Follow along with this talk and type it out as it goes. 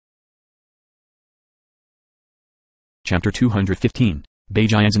Chapter 215, Bi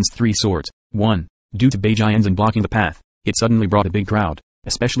Xiao's 3 Swords. 1. Due to Bi Xiao blocking the path, it suddenly brought a big crowd,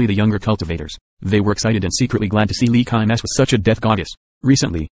 especially the younger cultivators. They were excited and secretly glad to see Li Kai mess with such a death goddess.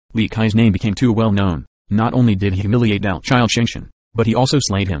 Recently, Li Kai's name became too well known. Not only did he humiliate Bi Xiao Sheng, but he also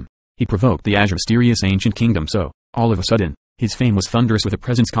slayed him. He provoked the Azure mysterious ancient kingdom, so, all of a sudden, his fame was thunderous with a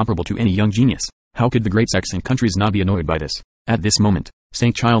presence comparable to any young genius. How could the great sects and countries not be annoyed by this? At this moment,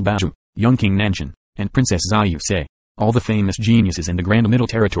 Saint Child Bao, young King Nanshan, and Princess Xiyu Sei, all the famous geniuses in the Grand Middle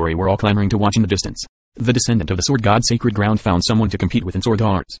Territory were all clamoring to watch in the distance. The descendant of the sword god Sacred Ground found someone to compete with in sword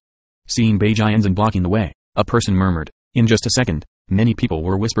arts. Seeing Bi Xiao blocking the way, a person murmured, "In just a second." Many people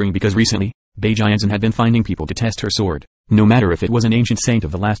were whispering because recently, Bi Xiao had been finding people to test her sword, no matter if it was an ancient saint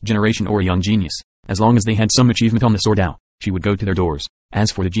of the last generation or a young genius. As long as they had some achievement on the sword Dao, she would go to their doors. As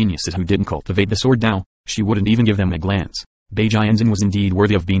for the geniuses who didn't cultivate the sword Dao, she wouldn't even give them a glance. Bi Xiao was indeed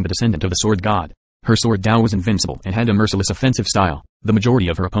worthy of being the descendant of the sword god. Her sword Dao was invincible and had a merciless offensive style. The majority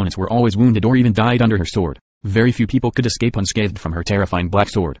of her opponents were always wounded or even died under her sword. Very few people could escape unscathed from her terrifying black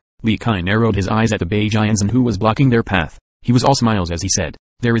sword. Li Kai narrowed his eyes at the Bi Xiao who was blocking their path. He was all smiles as he said,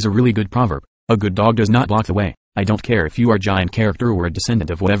 "There is a really good proverb. A good dog does not block the way. I don't care if you are a giant character or a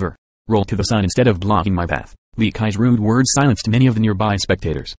descendant of whatever. Roll to the side instead of blocking my path." Li Kai's rude words silenced many of the nearby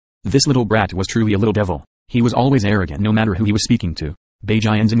spectators. This little brat was truly a little devil. He was always arrogant no matter who he was speaking to. Bi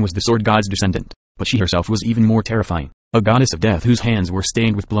Xiao was the sword god's descendant, but she herself was even more terrifying. A goddess of death whose hands were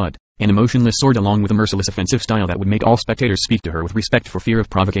stained with blood, an emotionless sword along with a merciless offensive style that would make all spectators speak to her with respect for fear of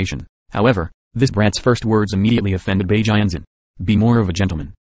provocation. However, this brat's first words immediately offended Bi Xiao. "Be more of a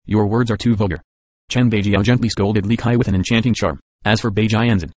gentleman. Your words are too vulgar." Chen Beijiao gently scolded Li Kai with an enchanting charm. As for Bi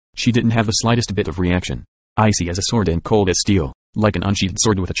Xiao, she didn't have the slightest bit of reaction. Icy as a sword and cold as steel, like an unsheathed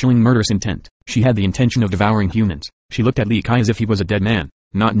sword with a chilling murderous intent, she had the intention of devouring humans. She looked at Li Kai as if he was a dead man,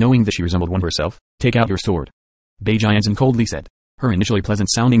 not knowing that she resembled one herself. "Take out your sword," Bi Xiao coldly said. Her initially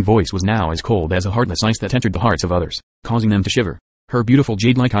pleasant-sounding voice was now as cold as a heartless ice that entered the hearts of others, causing them to shiver. Her beautiful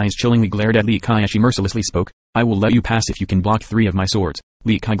jade-like eyes chillingly glared at Li Kai as she mercilessly spoke. "I will let you pass if you can block 3 of my swords."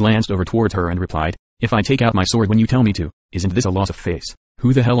 Li Kai glanced over towards her and replied, "If I take out my sword when you tell me to, isn't this a loss of face?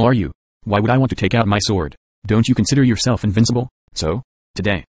 Who the hell are you? Why would I want to take out my sword? Don't you consider yourself invincible? So,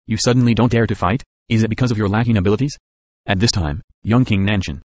 today, you suddenly don't dare to fight? Is it because of your lacking abilities?" At this time, young King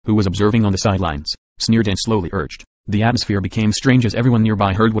Nanshan, who was observing on the sidelines, sneered and slowly urged. The atmosphere became strange as everyone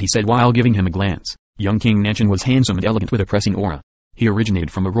nearby heard what he said while giving him a glance. Young King Nanshan was handsome and elegant with a pressing aura. He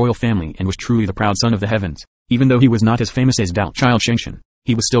originated from a royal family and was truly the proud son of the heavens. Even though he was not as famous as Bi Xiao Sheng,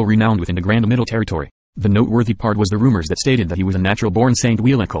 he was still renowned within the Grand Middle Territory. The noteworthy part was the rumors that stated that he was a natural-born saint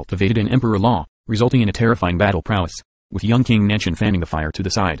wheel and cultivated in emperor law, resulting in a terrifying battle prowess. With young King Nanshan fanning the fire to the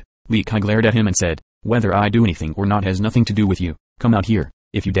side, Li Kai glared at him and said, "Whether I do anything or not has nothing to do with you. Come out here,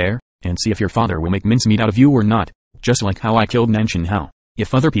 if you dare, and see if your father will make mincemeat out of you or not. Just like how I killed Nanshan Hao.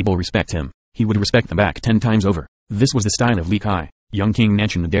 If other people respect him, he would respect them back 10 times over." This was the style of Li Kai. Young King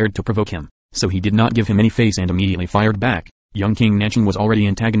Nanshan dared to provoke him, so he did not give him any face and immediately fired back. Young King Nanshan was already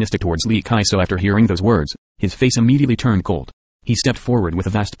antagonistic towards Li Kai, so after hearing those words, his face immediately turned cold. He stepped forward with a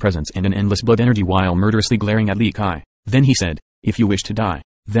vast presence and an endless blood energy while murderously glaring at Li Kai. Then he said, "If you wish to die,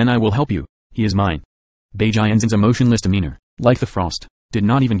 then I will help you. He is mine." Bi Xiao's emotionless demeanor, like the frost, did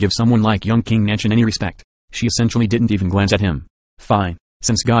not even give someone like young King Nanshan any respect. She essentially didn't even glance at him. "Fine,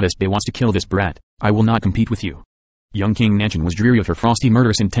 since Goddess Bi wants to kill this brat, I will not compete with you." Young King Nanshan was dreary of her frosty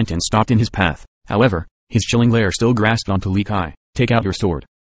murderous intent and stopped in his path. However, his chilling glare still grasped onto Li Kai. "Take out your sword."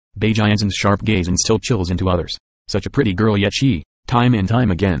 Bi Xiao's sharp gaze instilled chills into others. Such a pretty girl, yet she, time and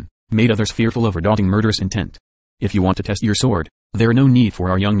time again, made others fearful of her daunting murderous intent. "If you want to test your sword, there is no need for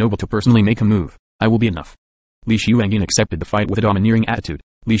our young noble to personally make a move. I will be enough." Li Xuanhuan accepted the fight with a domineering attitude.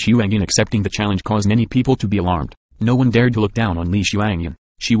 Li Xuanhuan accepting the challenge caused many people to be alarmed. No one dared to look down on Li Xuanhuan.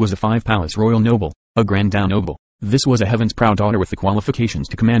 She was a 5-palace royal noble, a grand Dao noble. This was a heaven's proud daughter with the qualifications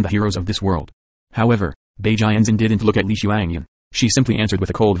to command the heroes of this world. However, Bi Xiao didn't look at Li Xuanhuan. She simply answered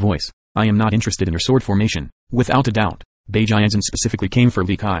with a cold voice, "I am not interested in her sword formation." Without a doubt, Bi Xiao specifically came for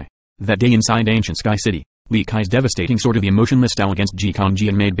Li Kai. That day inside ancient Sky City, Li Kai's devastating sword of the emotionless style against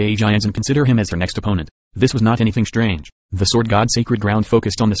Qidian made Bi Xiao consider him as her next opponent. This was not anything strange. The sword god Sacred Ground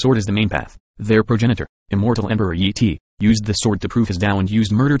focused on the sword as the main path. Their progenitor, Immortal Emperor Yi, used the sword to prove his Dao and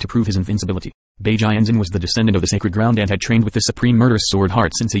used murder to prove his invincibility. Bi Xiao was the descendant of the Sacred Ground and had trained with the supreme murderous sword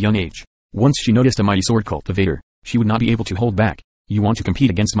heart since a young age. Once she noticed a mighty sword cultivator, she would not be able to hold back. "You want to compete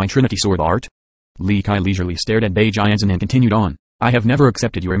against my Trinity sword art?" Li Kai leisurely stared at Bi Xiao and continued on. "I have never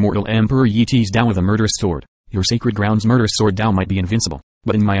accepted your Immortal Emperor Yi's Dao of a murderous sword. Your Sacred Ground's murderous sword Dao might be invincible,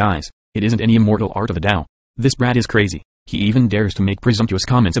 but in my eyes, it isn't any immortal art of a Dao. This brat is crazy. He even dares to make presumptuous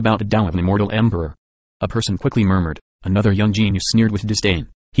comments about the Dao of an immortal emperor." A person quickly murmured, Another young genius sneered with disdain.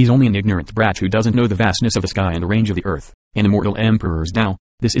 He's only an ignorant brat who doesn't know the vastness of the sky and the range of the earth. An immortal emperor's Tao,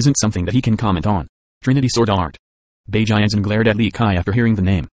 this isn't something that he can comment on. Trinity Sword Art. Bei Jianzhen glared at Li Kai after hearing the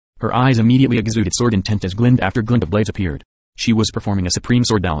name. Her eyes immediately exuded sword intent as glint after glint of blades appeared. She was performing a supreme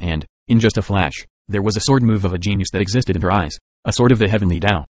sword Tao and, in just a flash, there was a sword move of a genius that existed in her eyes. A sword of the heavenly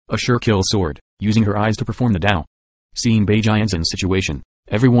Tao, a sure kill sword, using her eyes to perform the Tao. Seeing Bei Jianzhen's situation,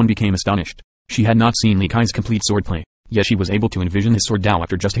 everyone became astonished. She had not seen Li Kai's complete swordplay, yet she was able to envision his sword Tao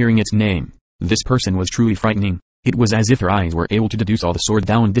after just hearing its name. This person was truly frightening. It was as if her eyes were able to deduce all the sword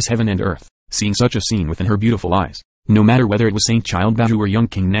Tao in this heaven and earth. Seeing such a scene within her beautiful eyes, no matter whether it was Saint Child Baju or young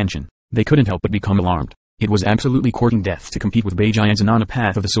King Nanshan, they couldn't help but become alarmed. It was absolutely courting death to compete with Bei Jianzhen on a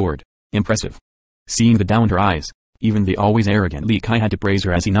path of the sword. Impressive. Seeing the Tao in her eyes, even the always arrogant Li Kai had to praise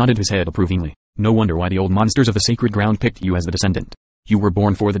her as he nodded his head approvingly. No wonder why the old monsters of the sacred ground picked you as the descendant. You were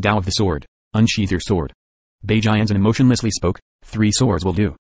born for the Tao of the sword. Unsheath your sword. Bei Jianzhen emotionlessly spoke. 3 swords will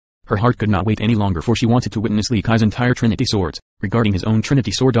do. Her heart could not wait any longer, for she wanted to witness Li Kai's entire Trinity swords. Regarding his own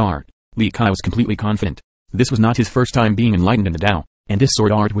Trinity sword art, Li Kai was completely confident. This was not his first time being enlightened in the Tao, and this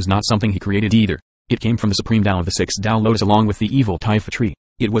sword art was not something he created either. It came from the supreme Tao of the 6 Tao lotus along with the evil Taifa tree.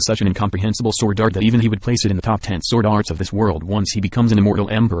 It was such an incomprehensible sword art that even he would place it in the top 10 sword arts of this world once he becomes an immortal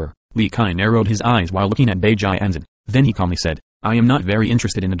emperor. Li Kai narrowed his eyes while looking at Bei Jianzhen. Then he calmly said, I am not very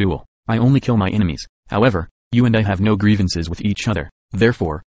interested in a duel. I only kill my enemies. However, you and I have no grievances with each other.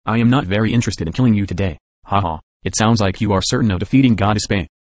 Therefore, I am not very interested in killing you today. Haha, it sounds like you are certain of defeating Goddess Bei.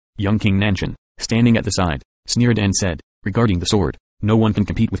 Young King Nanshan, standing at the side, sneered and said, regarding the sword, no one can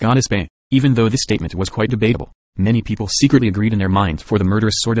compete with Goddess Bei. Even though this statement was quite debatable, many people secretly agreed in their minds, for the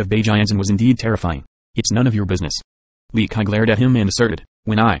murderous sword of Bei Jianzhen was indeed terrifying. It's none of your business. Li Kai glared at him and asserted,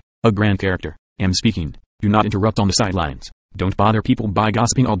 when I, a grand character, am speaking, do not interrupt on the sidelines. Don't bother people by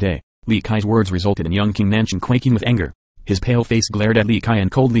gossiping all day. Li Kai's words resulted in young King Nanshan quaking with anger. His pale face glared at Li Kai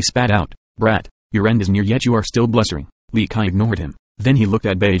and coldly spat out, brat, your end is near yet you are still blustering. Li Kai ignored him. Then he looked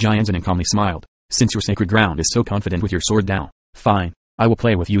at Bei Jianzhen and calmly smiled. Since your sacred ground is so confident with your sword Tao, fine, I will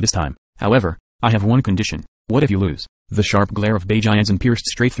play with you this time. However, I have one condition. What if you lose? The sharp glare of Bei Jianzhen pierced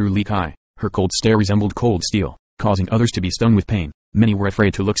straight through Li Kai. Her cold stare resembled cold steel, causing others to be stung with pain. Many were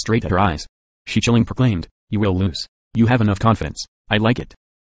afraid to look straight at her eyes. She chilling proclaimed, you will lose. You have enough confidence. I like it.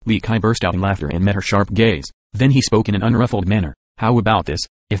 Li Kai burst out in laughter and met her sharp gaze. Then he spoke in an unruffled manner. How about this?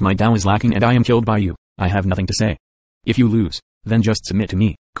 If my Tao is lacking and I am killed by you, I have nothing to say. If you lose, then just submit to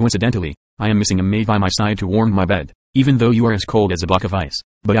me. Coincidentally, I am missing a maid by my side to warm my bed. Even though you are as cold as a block of ice,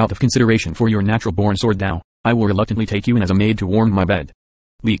 but out of consideration for your natural-born sword Tao, I will reluctantly take you in as a maid to warm my bed.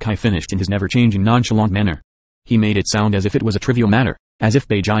 Li Kai finished in his never-changing nonchalant manner. He made it sound as if it was a trivial matter, as if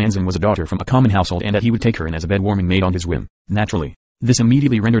Bei Jianzhen was a daughter from a common household and that he would take her in as a bed-warming maid on his whim. Naturally, this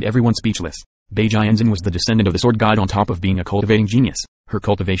immediately rendered everyone speechless. Bei Jianzhen was the descendant of the sword god on top of being a cultivating genius. Her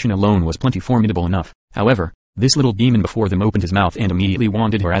cultivation alone was plenty formidable enough. However, this little demon before them opened his mouth and immediately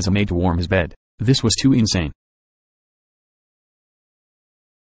wanted her as a maid to warm his bed. This was too insane.